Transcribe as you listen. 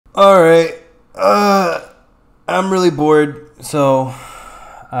Alright. I'm really bored, so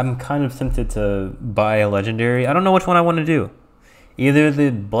I'm kind of tempted to buy a legendary. I don't know which one I want to do. Either the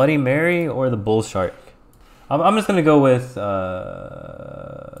Bloody Mary or the Bull Shark. I'm just gonna go with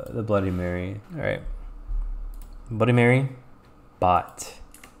the Bloody Mary. Alright. Bloody Mary. Bot.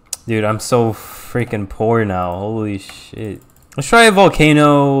 Dude, I'm so freaking poor now. Holy shit. Let's try a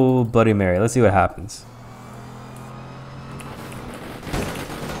Volcano Bloody Mary. Let's see what happens.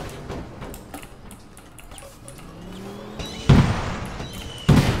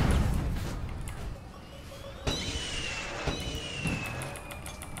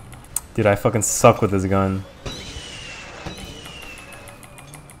 Dude, I fucking suck with this gun.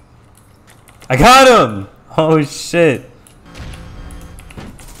 I got him! Oh shit.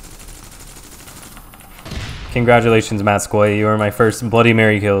 Congratulations, Matt Squay. You were my first Bloody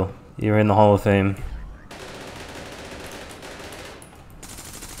Mary kill. You're in the Hall of Fame.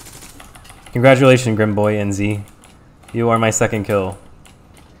 Congratulations, Grimboy NZ. You are my second kill.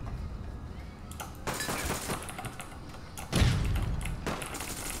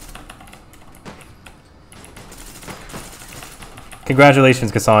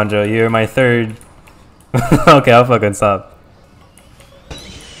 Congratulations, Cassandra. You're my third. Okay, I'll fucking stop.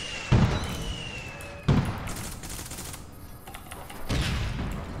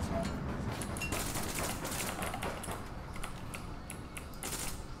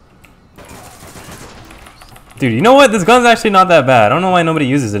 Dude, you know what? This gun's actually not that bad. I don't know why nobody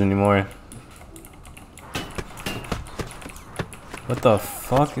uses it anymore. What the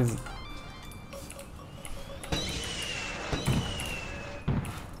fuck is...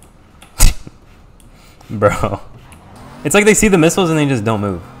 Bro. It's like they see the missiles and they just don't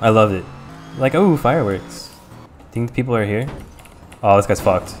move. I love it. Like, oh, fireworks. Think people are here? Oh, this guy's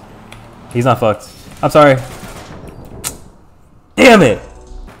fucked. He's not fucked. I'm sorry. Damn it!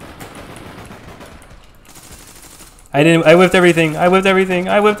 I whipped everything. I whipped everything.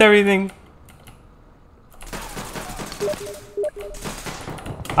 I whipped everything.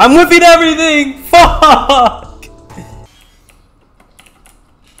 I'm whipping everything! Fuck!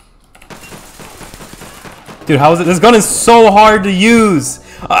 Dude, how is it? This gun is so hard to use.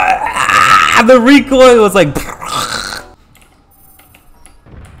 The recoil was like...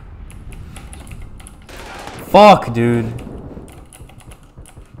 Fuck, dude.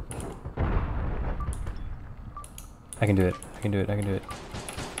 I can do it. I can do it. I can do it.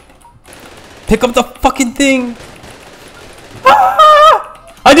 Pick up the fucking thing!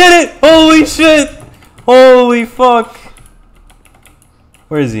 Ah! I did it! Holy shit! Holy fuck!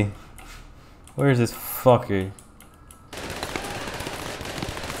 Where is he? Where is this fucker?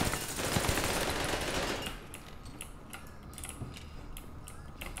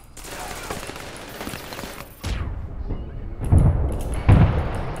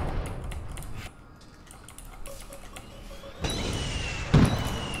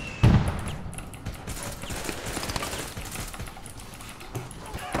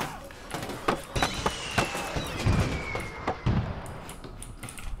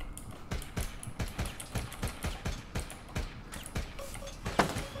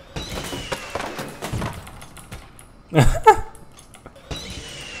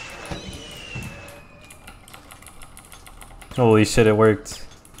 Holy shit, it worked.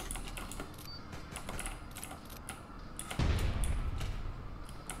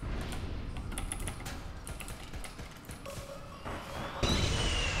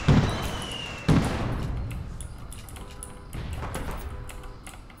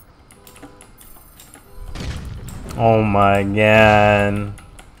 Oh my god.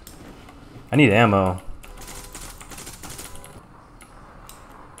 I need ammo.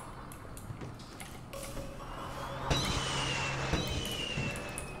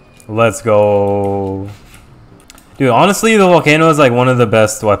 Let's go. Dude, honestly, the Volcano is like one of the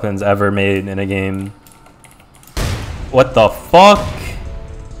best weapons ever made in a game. What the fuck?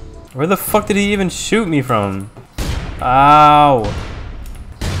 Where the fuck did he even shoot me from? Ow.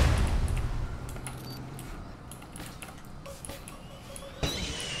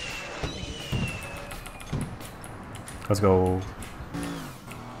 Let's go.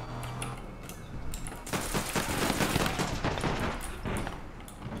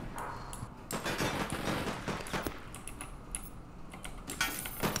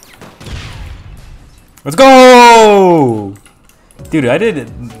 Let's go! Dude, I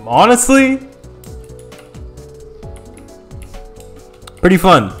did, honestly, pretty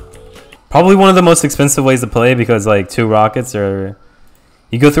fun. Probably one of the most expensive ways to play because like 2 rockets are,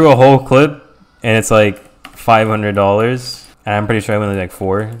 you go through a whole clip and it's like $500. And I'm pretty sure I went like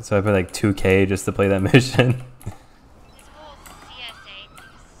 4, so I put like 2K just to play that mission.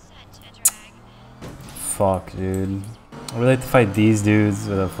 fuck, dude. I would like to fight these dudes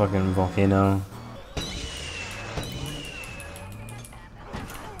with a fucking volcano.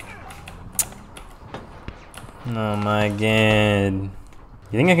 Oh my god. You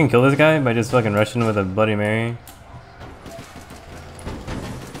think I can kill this guy by just fucking rushing with a Bloody Mary?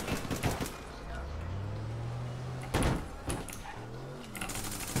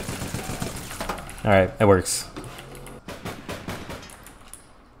 Alright, it works.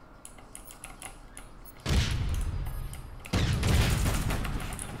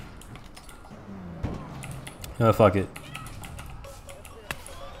 Oh, fuck it.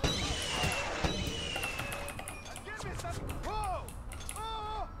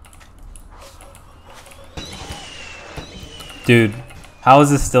 Dude, how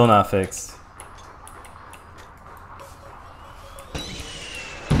is this still not fixed?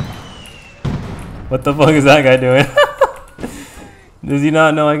 What the fuck is that guy doing? Does he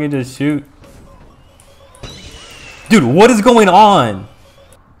not know I can just shoot? Dude, what is going on?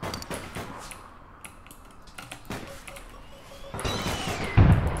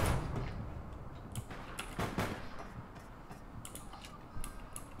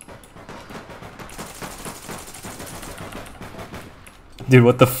 Dude,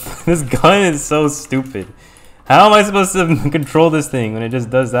 what the f— this gun is so stupid. How am I supposed to control this thing when it just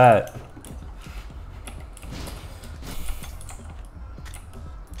does that?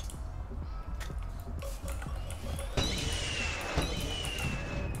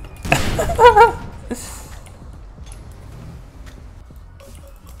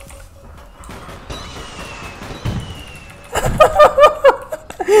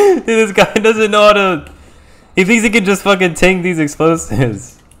 Dude, this guy doesn't know how to— he thinks he can just fucking tank these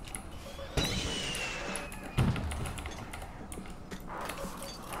explosives.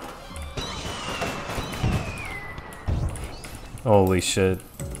 Holy shit.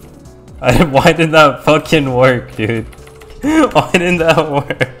 Why did that fucking work, dude? Why didn't that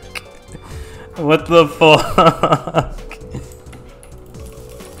work? What the fuck?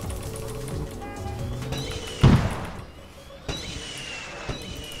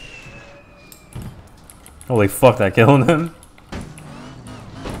 Holy fuck, that killed him.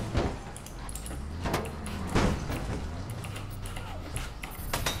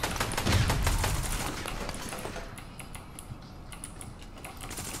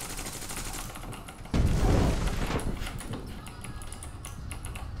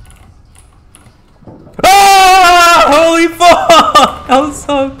 Ah! Holy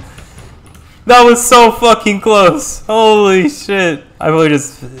fuck! That was so fucking close. Holy shit. I really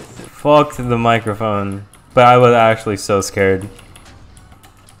just fucked the microphone. But I was actually so scared.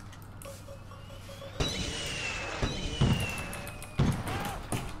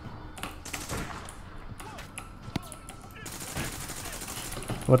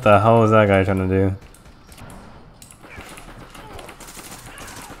 What the hell was that guy trying to do?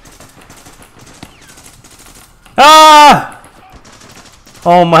 Ah!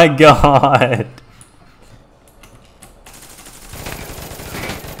 Oh my god.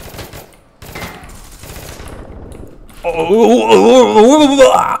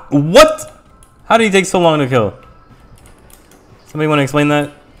 What? How did he take so long to kill? Somebody want to explain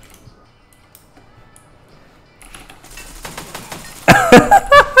that?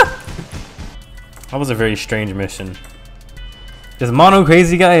 That was a very strange mission. This mono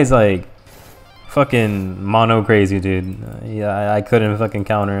crazy guy is like fucking mono crazy, dude. Yeah, I couldn't fucking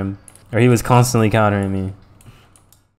counter him. Or he was constantly countering me.